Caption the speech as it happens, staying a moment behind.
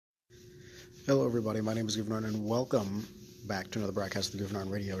Hello, everybody. My name is Guvnarn, and welcome back to another broadcast of the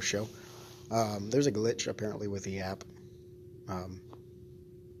Guvnarn Radio Show. There's a glitch apparently with the app. Um,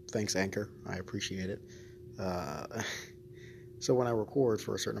 Thanks, Anchor. I appreciate it. Uh, so when I record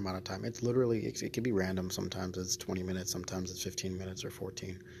for a certain amount of time, it can be random. Sometimes it's 20 minutes, sometimes it's 15 minutes or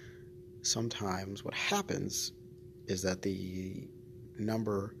 14. Sometimes what happens is that the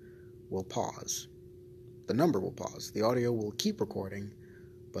number will pause. The number will pause. The audio will keep recording,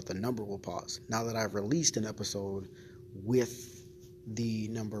 but the number will pause. Now that I've released an episode with the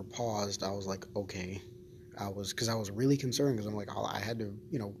number paused, I was like, okay. Because I was really concerned, because I'm like, I had to,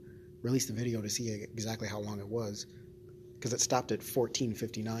 release the video to see exactly how long it was, because it stopped at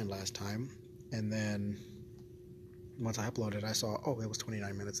 14:59 last time, and then once I uploaded, I saw, it was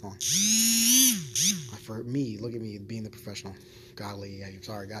 29 minutes long. For me, look at me being the professional. Golly, I'm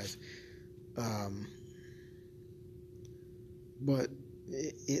sorry, guys. But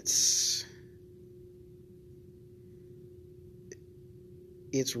it's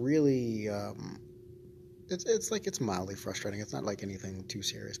really it's mildly frustrating. It's not like anything too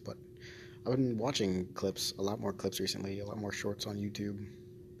serious, but I've been watching a lot more clips recently, a lot more shorts on YouTube,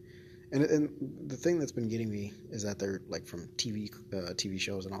 and the thing that's been getting me is that they're like from TV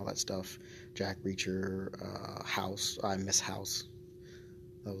shows and all that stuff. Jack Reacher, House. I miss House.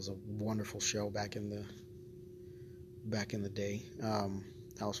 That was a wonderful show back in the day.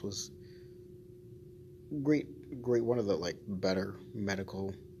 House was great, one of the better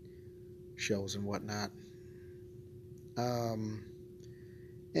medical shows and whatnot. And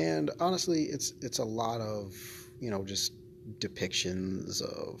honestly, it's a lot of just depictions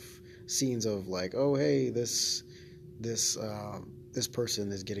of scenes of oh hey, this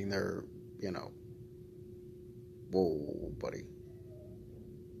person is getting their whoa buddy,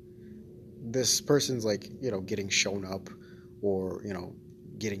 this person's getting shown up, or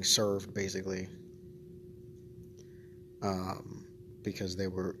getting served basically, because they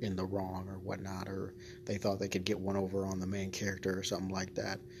were in the wrong or whatnot, or they thought they could get one over on the main character or something like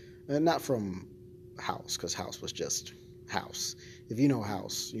that. And not from House, because House was just House. If you know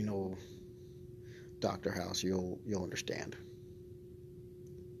House, you know Dr. House, you'll understand.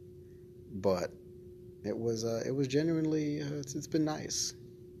 But it was genuinely it's been nice.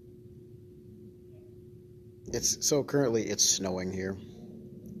 Currently it's snowing here,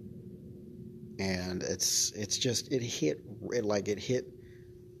 and it hit.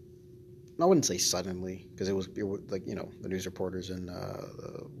 I wouldn't say suddenly, because it was the news reporters and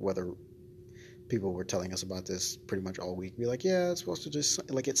the weather people were telling us about this pretty much all week. Be like, yeah, it's supposed to just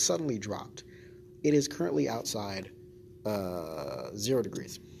it suddenly dropped. It is currently outside 0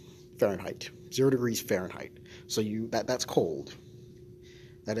 degrees Fahrenheit. 0 degrees Fahrenheit. So that's cold.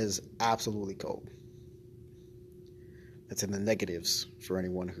 That is absolutely cold. That's in the negatives for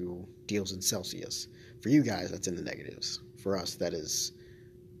anyone who deals in Celsius. For you guys, that's in the negatives. For us, that's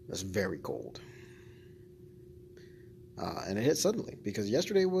very cold. And it hit suddenly, because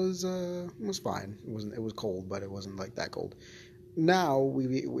yesterday was fine. It was cold, but it wasn't that cold. Now,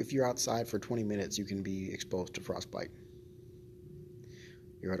 if you're outside for 20 minutes, you can be exposed to frostbite.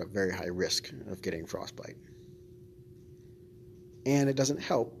 You're at a very high risk of getting frostbite. And it doesn't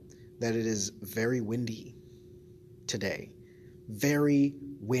help that it is very windy today. Very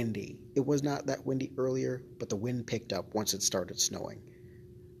windy. It was not that windy earlier, but the wind picked up once it started snowing.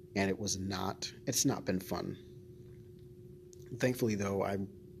 And it's not been fun. Thankfully, though,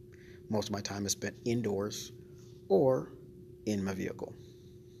 most of my time is spent indoors or in my vehicle.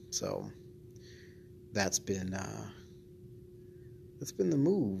 So that's been the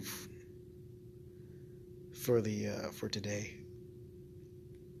move for today.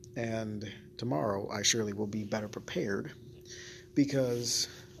 And tomorrow I surely will be better prepared, because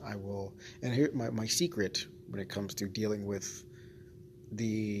I will. And here, my secret when it comes to dealing with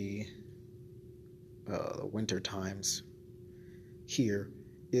the winter times here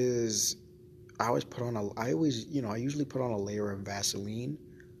is I usually put on a layer of Vaseline,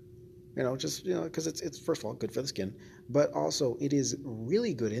 because it's first of all good for the skin, but also it is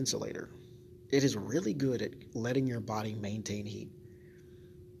really good insulator. It is really good at letting your body maintain heat.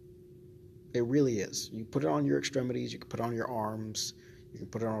 It really is. You put it on your extremities, you can put it on your arms, you can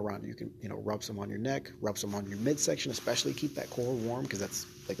put it on around, you can rub some on your neck, rub some on your midsection, especially keep that core warm, because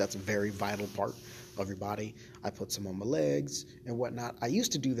that's a very vital part of your body. I put some on my legs and whatnot. I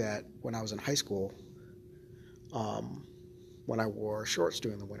used to do that when I was in high school, when I wore shorts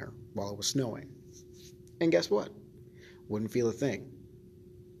during the winter while it was snowing. And guess what? Wouldn't feel a thing.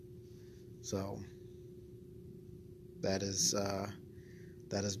 So that is a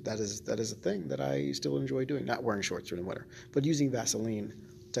thing that I still enjoy doing. Not wearing shorts during the winter, but using Vaseline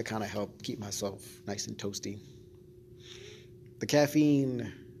to kind of help keep myself nice and toasty. The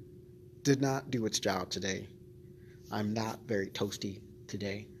caffeine did not do its job today. I'm not very toasty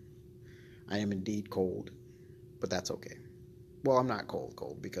today. I am indeed cold, but that's okay. Well, I'm not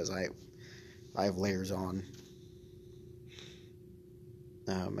cold because I have layers on.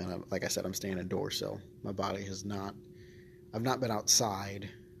 And like I said, I'm staying indoors, so my body has not. I've not been outside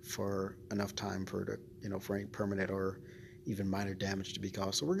for enough time for it to, for any permanent or even minor damage to be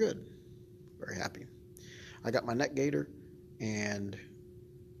caused. So we're good. Very happy. I got my neck gaiter, and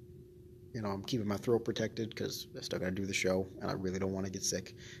I'm keeping my throat protected because I still got to do the show, and I really don't want to get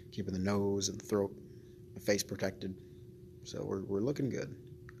sick. Keeping the nose and the throat, and face protected. So we're looking good.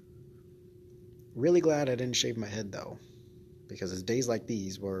 Really glad I didn't shave my head though, because it's days like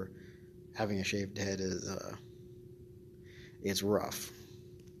these where having a shaved head is it's rough.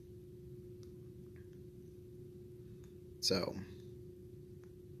 So,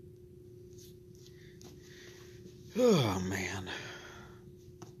 oh man,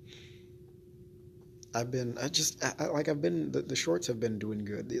 the shorts have been doing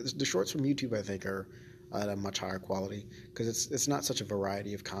good. The shorts from YouTube, I think, are at a much higher quality because it's not such a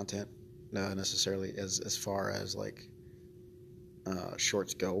variety of content necessarily as far as like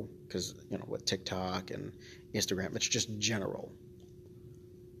shorts go, because with TikTok and Instagram, it's just general.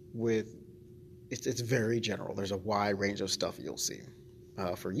 It's very general. There's a wide range of stuff you'll see.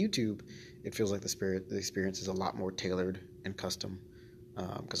 For YouTube, it feels like the experience is a lot more tailored and custom,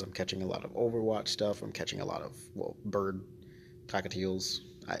 because I'm catching a lot of Overwatch stuff. I'm catching a lot of bird cockatiels.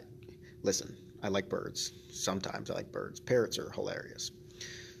 I like birds. Sometimes I like birds. Parrots are hilarious.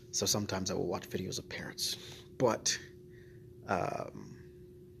 So sometimes I will watch videos of parrots, but I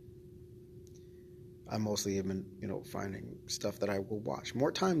mostly have been, finding stuff that I will watch.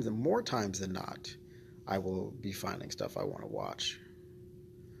 More times than not, I will be finding stuff I want to watch.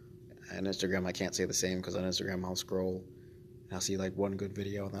 And Instagram, I can't say the same, because on Instagram I'll scroll and I'll see like one good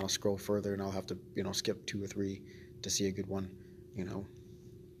video, and then I'll scroll further and I'll have to, skip 2 or 3 to see a good one,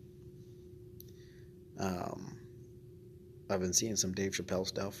 I've been seeing some Dave Chappelle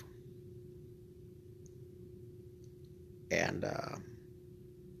stuff, and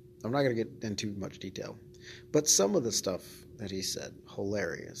I'm not going to get into much detail, but some of the stuff that he said,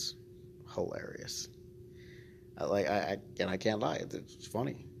 hilarious. I can't lie, it's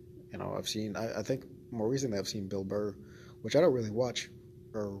funny. I've seen, I think more recently I've seen Bill Burr, which I don't really watch,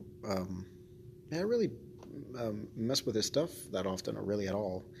 or I really mess with his stuff that often, or really at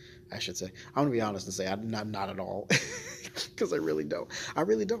all, I should say. I'm going to be honest and say I'm not at all, because I really don't. I've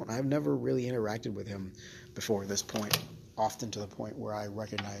never really interacted with him before this point, often to the point where I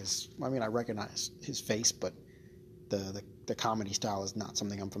recognize his face, but the comedy style is not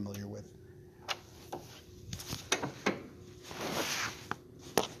something I'm familiar with.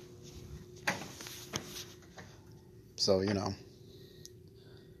 So,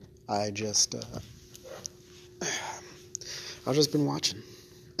 I've just been watching.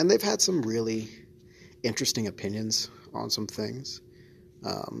 And they've had some really interesting opinions on some things.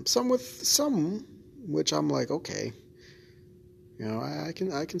 Some which I'm like, okay, I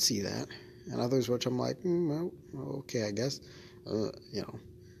can see that. And others which I'm like, well, okay, I guess,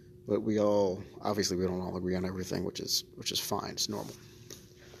 But we don't all agree on everything, which is fine. It's normal.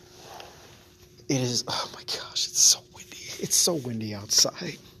 It is. Oh my gosh, it's so windy. It's so windy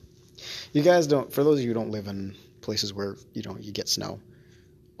outside. You guys don't. For those of you who don't live in places where you get snow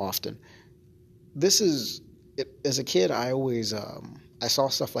often, this is. As a kid, I always I saw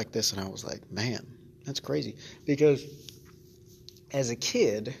stuff like this and I was like, man, that's crazy. Because as a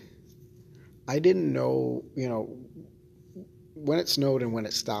kid, I didn't know, when it snowed and when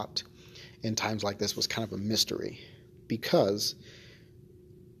it stopped in times like this was kind of a mystery, because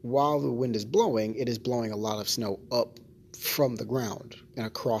while the wind is blowing, it is blowing a lot of snow up from the ground and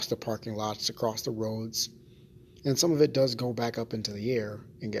across the parking lots, across the roads. And some of it does go back up into the air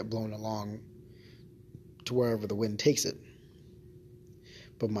and get blown along to wherever the wind takes it.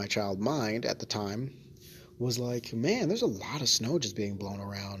 But my child mind at the time was like, man, there's a lot of snow just being blown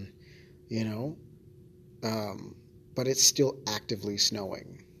around, but it's still actively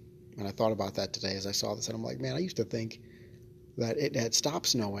snowing. And I thought about that today as I saw this, and I'm like, man, I used to think that it had stopped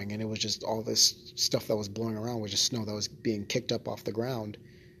snowing and it was just all this stuff that was blowing around was just snow that was being kicked up off the ground,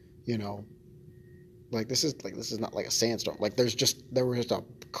 Like this is not like a sandstorm. Like there was just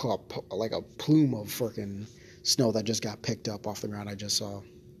a plume of freaking snow that just got picked up off the ground I just saw.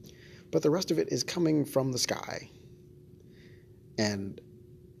 But the rest of it is coming from the sky. And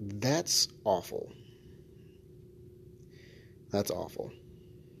that's awful. That's awful.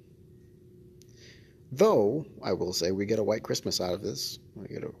 Though, I will say, we get a white Christmas out of this. We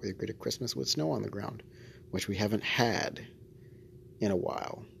get a Christmas with snow on the ground, which we haven't had in a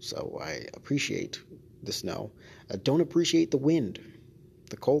while. So I appreciate the snow. I don't appreciate the wind.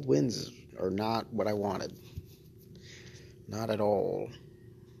 The cold winds are not what I wanted. Not at all.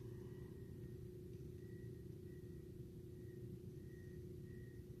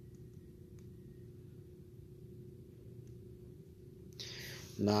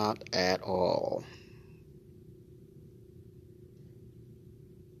 Not at all.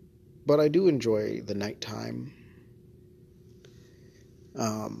 But I do enjoy the nighttime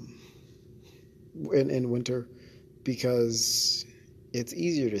um, in winter because it's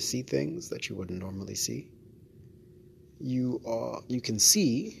easier to see things that you wouldn't normally see. You can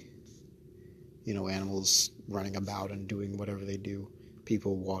see, animals running about and doing whatever they do,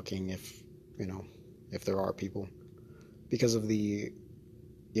 people walking if there are people, because of the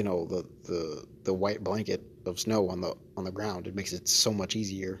white blanket of snow on the ground. It makes it so much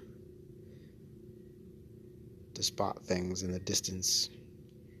easier to spot things in the distance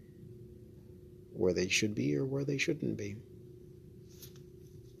where they should be or where they shouldn't be.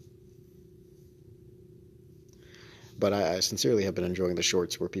 But I sincerely have been enjoying the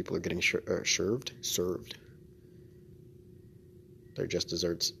shorts where people are getting served. They're just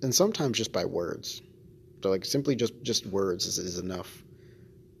desserts, and sometimes just by words. So like simply just words is enough.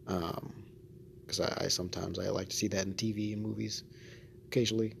 Because I sometimes I like to see that in TV and movies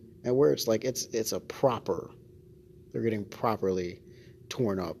occasionally, and where it's like it's a proper. They're getting properly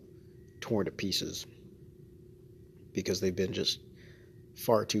torn to pieces because they've been just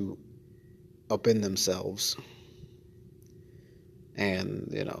far too up in themselves. And,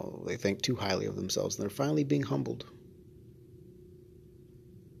 they think too highly of themselves, and they're finally being humbled.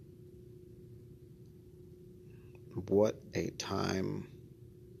 What a time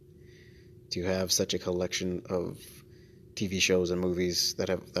to have such a collection of TV shows and movies that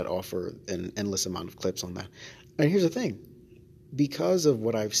offer an endless amount of clips on that. And here's the thing. Because of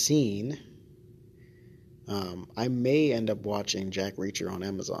what I've seen, I may end up watching Jack Reacher on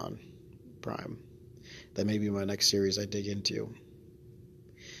Amazon Prime. That may be my next series I dig into.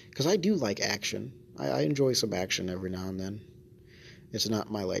 Because I do like action. I enjoy some action every now and then. It's not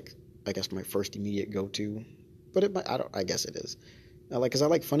my my first immediate go-to, but I guess it is. Because I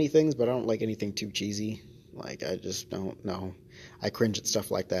like funny things, but I don't like anything too cheesy. Like I just don't know. I cringe at stuff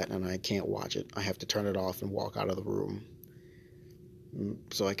like that, and I can't watch it. I have to turn it off and walk out of the room,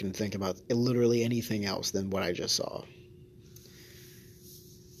 so I can think about literally anything else than what I just saw.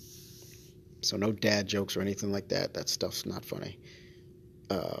 So no dad jokes or anything like that. That stuff's not funny.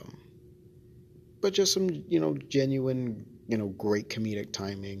 But just some, genuine, great comedic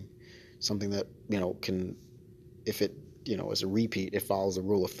timing, something that, can, if it, is a repeat, it follows the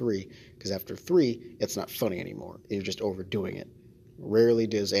rule of three, because after three, it's not funny anymore. You're just overdoing it. Rarely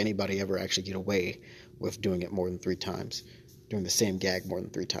does anybody ever actually get away with doing it more than 3 times, doing the same gag more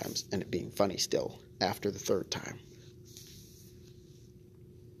than 3 times, and it being funny still after the 3rd time.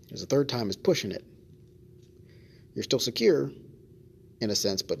 Because the 3rd time is pushing it. You're still secure, in a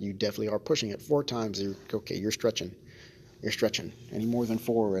sense, but you definitely are pushing it. 4 times, you're stretching. You're stretching. Any more than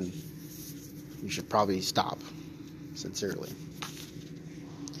 4, and you should probably stop, sincerely.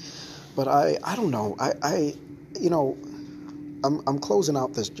 But I don't know. I'm closing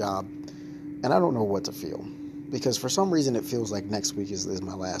out this job, and I don't know what to feel. Because for some reason it feels like next week is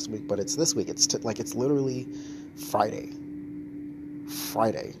my last week, but it's this week. It's it's literally Friday.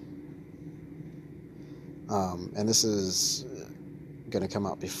 And this is going to come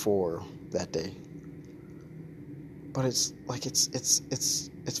out before that day. But it's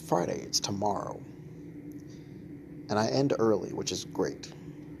Friday. It's tomorrow. And I end early, which is great.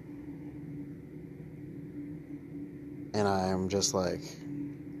 And I'm just like,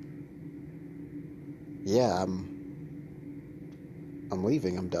 yeah, I'm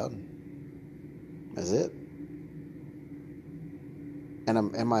leaving. I'm done. That's it. And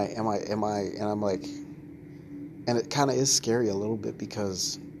I'm like, and it kind of is scary a little bit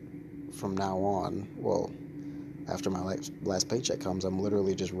because from now on, well, after my last paycheck comes, I'm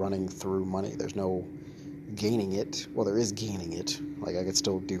literally just running through money. There's no gaining it. Well, there is gaining it. Like I could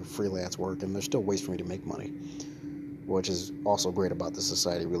still do freelance work, and there's still ways for me to make money, which is also great about the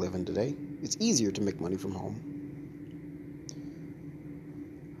society we live in today. It's easier to make money from home.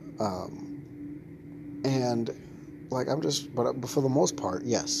 And like but for the most part,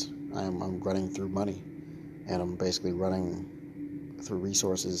 yes, I'm running through money, and I'm basically running through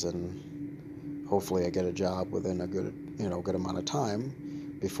resources, and hopefully I get a job within a good amount of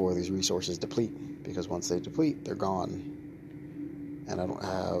time before these resources deplete, because once they deplete, they're gone, and I don't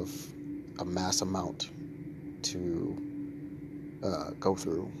have a mass amount to go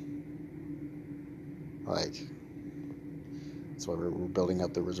through. Like, that's why we're building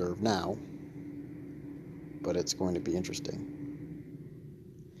up the reserve now, but it's going to be interesting.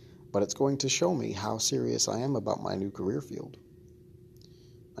 But it's going to show me how serious I am about my new career field.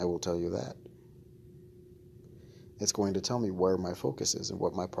 I will tell you that. It's going to tell me where my focus is and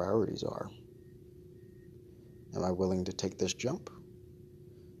what my priorities are. Am I willing to take this jump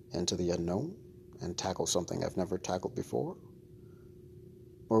into the unknown and tackle something I've never tackled before?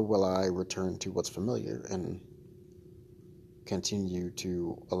 Or will I return to what's familiar and continue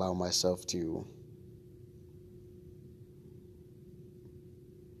to allow myself to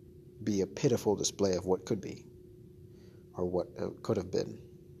be a pitiful display of what could be or what could have been?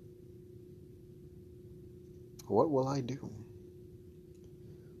 What will I do?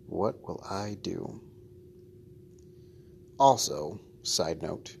 What will I do? Also, side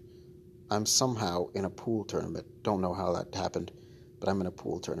note, I'm somehow in a pool tournament. Don't know how that happened, but I'm in a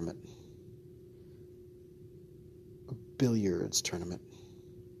pool tournament. A billiards tournament.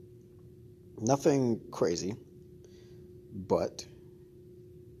 Nothing crazy, but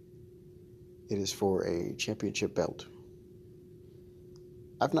it is for a championship belt.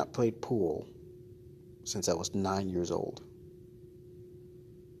 I've not played pool since I was 9 years old.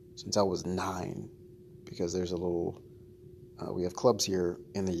 Since I was 9, because there's a little... we have clubs here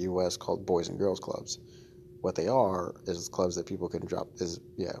in the U.S. called Boys and Girls Clubs. What they are is clubs that people can drop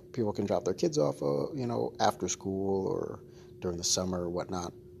their kids off, after school or during the summer or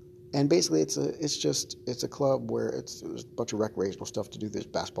whatnot. And basically, it's a club where there's a bunch of recreational stuff to do. There's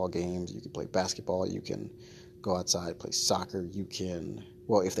basketball games. You can play basketball. You can go outside, play soccer. You can,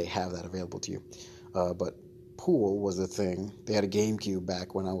 well, if they have that available to you. But pool was the thing. They had a GameCube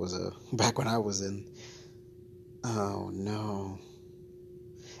back when I was in. Oh no,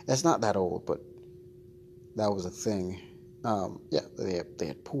 it's not that old, but that was a thing. They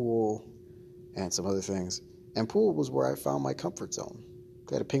had pool and some other things, and pool was where I found my comfort zone.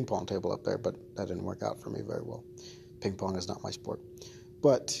 They had a ping pong table up there, but that didn't work out for me very well. Ping pong is not my sport,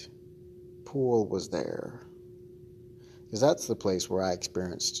 but pool was there because that's the place where I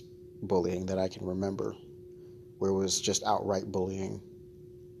experienced bullying that I can remember, where it was just outright bullying.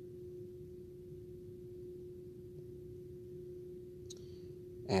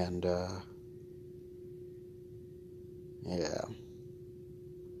 And,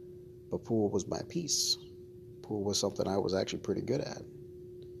 but pool was my peace. Pool was something I was actually pretty good at.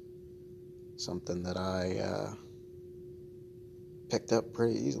 Something that I picked up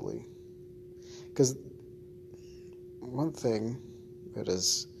pretty easily. Because one thing that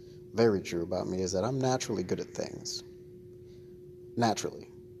is very true about me is that I'm naturally good at things. Naturally.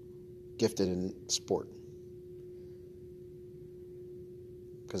 Gifted in sport.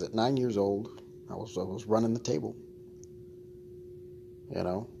 Because at 9 years old, I was running the table.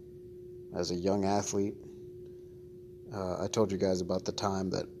 As a young athlete. I told you guys about the time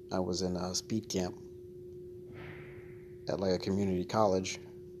that I was in a speed camp at like a community college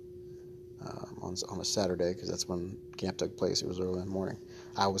on a Saturday, because that's when camp took place. It was early in the morning.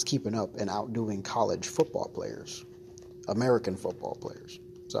 I was keeping up and outdoing college football players, American football players.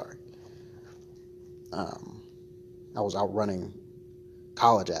 Sorry. I was outrunning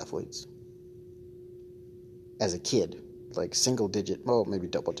college athletes as a kid, like single digit, well, maybe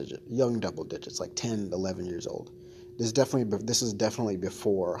double digit, young double digits, like 10, 11 years old. This is definitely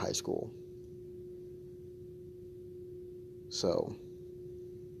before high school. So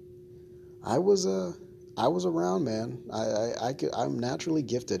I was around, man. I'm naturally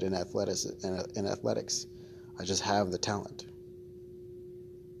gifted in athletics. I just have the talent.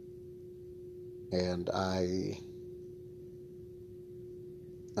 And I've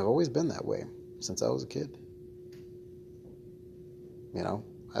always been that way since I was a kid.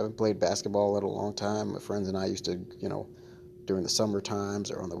 I haven't played basketball in a long time. My friends and I used to, during the summer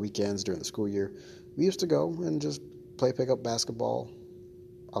times or on the weekends during the school year, we used to go and just play pickup basketball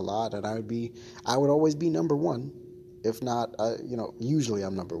a lot. And I would always be number one. If not, usually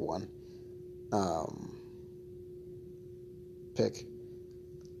I'm number one. Pick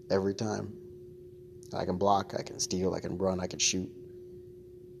every time. I can block, I can steal, I can run, I can shoot.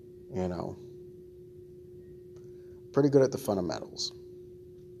 Pretty good at the fundamentals,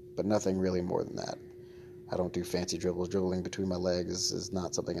 but nothing really more than that. I don't do fancy dribbles. Dribbling between my legs is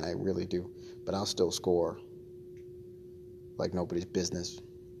not something I really do, but I'll still score like nobody's business.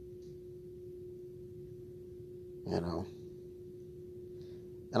 And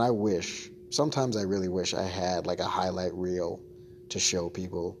sometimes I really wish I had like a highlight reel to show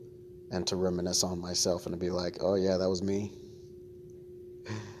people and to reminisce on myself and to be like, oh yeah, that was me.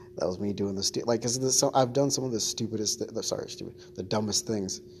 That was me doing so I've done some of the the dumbest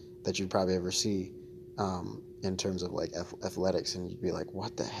things that you'd probably ever see in terms of like athletics, and you'd be like,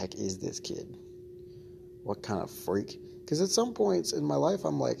 what the heck is this kid? What kind of freak? Because at some points in my life,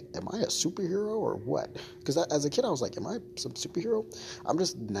 I'm like, am I a superhero or what? Because as a kid, I was like, am I some superhero? I'm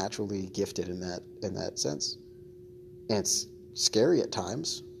just naturally gifted in that sense, and it's scary at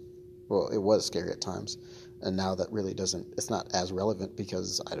times. Well, it was scary at times, and now that really doesn't. It's not as relevant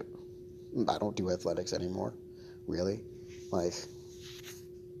because I don't do athletics anymore, really. Like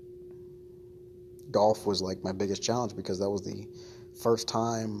golf was like my biggest challenge because that was the first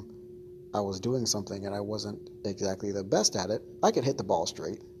time I was doing something and I wasn't exactly the best at it. I could hit the ball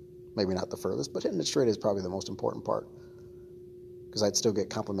straight, maybe not the furthest, but hitting it straight is probably the most important part because I'd still get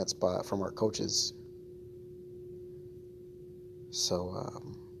compliments from our coaches. So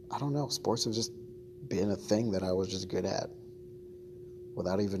I don't know. Sports have just been a thing that I was just good at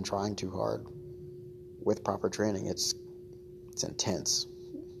without even trying too hard. With proper training, it's intense.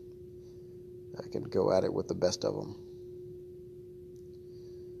 I could go at it with the best of them.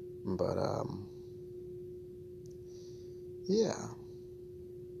 But, yeah.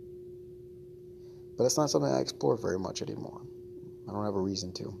 But it's not something I explore very much anymore. I don't have a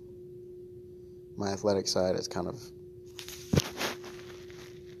reason to. My athletic side is kind of,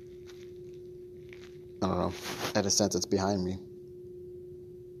 I don't know, in a sense it's behind me.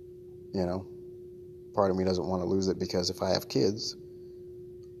 You know, part of me doesn't want to lose it because if I have kids,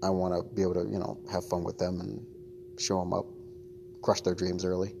 I want to be able to, have fun with them and show them up, crush their dreams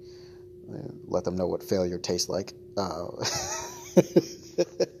early, let them know what failure tastes like. But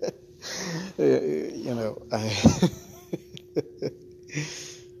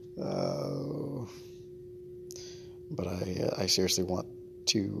I seriously want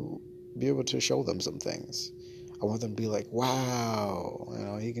to be able to show them some things. I want them to be like, wow,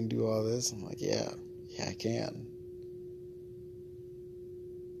 he can do all this. I'm like, yeah, I can.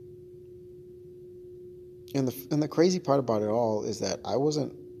 And the crazy part about it all is that I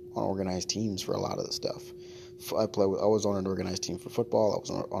wasn't on organized teams for a lot of the stuff. I was on an organized team for football. I was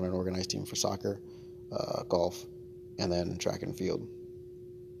on an organized team for soccer, golf, and then track and field.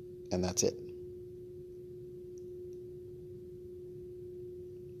 And that's it.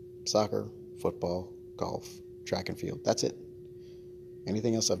 Soccer, football, golf, track and field. That's it.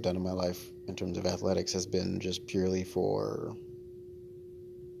 Anything else I've done in my life in terms of athletics has been just purely for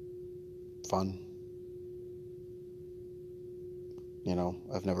fun.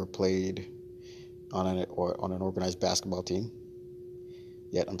 I've never played on an organized basketball team.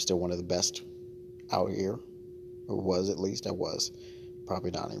 Yet I'm still one of the best out here. Or was, at least. I was.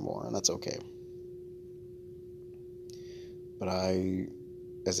 Probably not anymore, and that's okay. But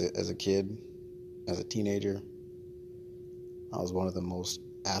as a kid, as a teenager, I was one of the most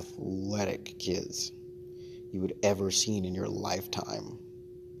athletic kids you would ever seen in your lifetime.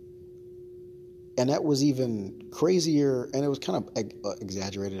 And that was even crazier, and it was kind of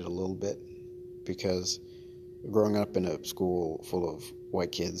exaggerated a little bit because growing up in a school full of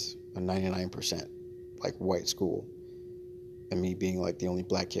white kids, a 99% like white school, and me being like the only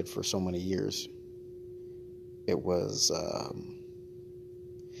black kid for so many years, it was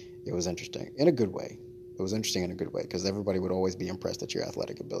interesting in a good way. It was interesting in a good way because everybody would always be impressed at your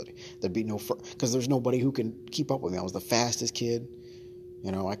athletic ability. There'd be because there's nobody who can keep up with me. I was the fastest kid.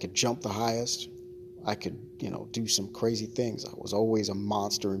 I could jump the highest. I could, do some crazy things. I was always a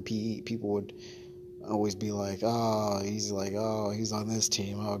monster in PE. People would always be like, he's on this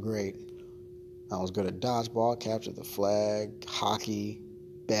team. Oh, great. I was good at dodgeball, capture the flag, hockey,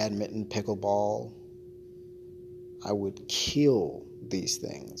 badminton, pickleball. I would kill these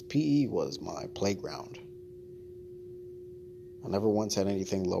things. PE was my playground. I never once had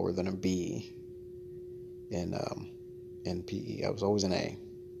anything lower than a B in PE. I was always an A. It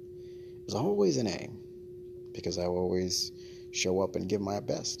was always an A because I would always show up and give my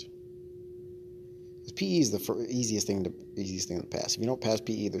best. PE is the easiest thing to pass. If you don't pass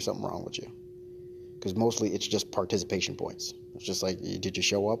PE, there's something wrong with you. Because mostly it's just participation points. It's just like, did you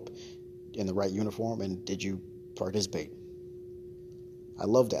show up in the right uniform and did you participate? I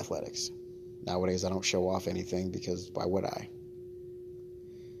loved athletics. Nowadays I don't show off anything because why would I?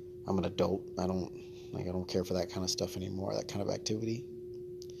 I'm an adult. I don't care for that kind of stuff anymore, that kind of activity.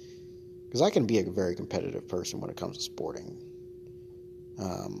 Because I can be a very competitive person when it comes to sporting.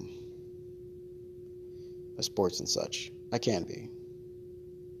 Sports and such. I can be.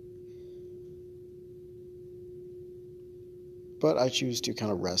 But I choose to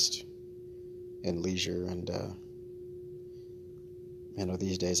kind of rest in leisure and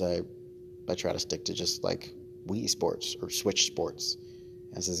these days I try to stick to just like Wii sports or Switch sports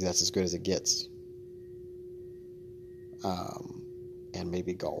and says that's as good as it gets. And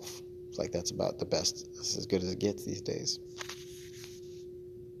maybe golf. It's like that's about the best. That's as good as it gets these days.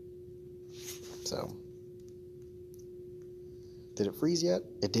 So, did it freeze yet?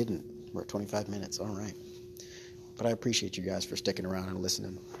 It didn't. We're at 25 minutes. All right. But I appreciate you guys for sticking around and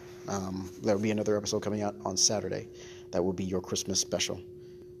listening. There will be another episode coming out on Saturday. That will be your Christmas special.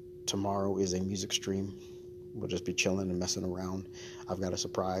 Tomorrow is a music stream. We'll just be chilling and messing around. I've got a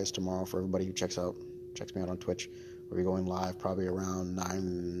surprise tomorrow for everybody who checks me out on Twitch. We'll be going live probably around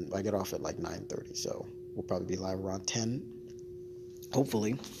 9. I get off at like 9:30, so we'll probably be live around 10.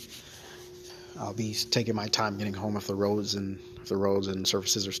 Hopefully. I'll be taking my time getting home if the roads and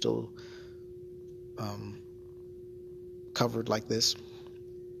surfaces are still covered like this.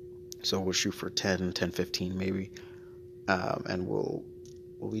 So we'll shoot for 10:15 maybe, and we'll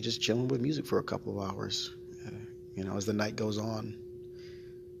be just chilling with music for a couple of hours. As the night goes on,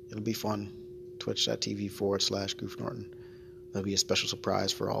 it'll be fun. Twitch.tv/Goof Norton. There'll be a special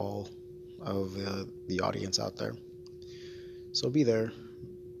surprise for all of the audience out there. So be there,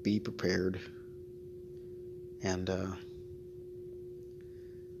 be prepared, and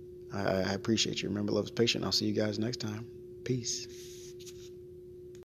I appreciate you. Remember, love is patient. I'll see you guys next time. Peace.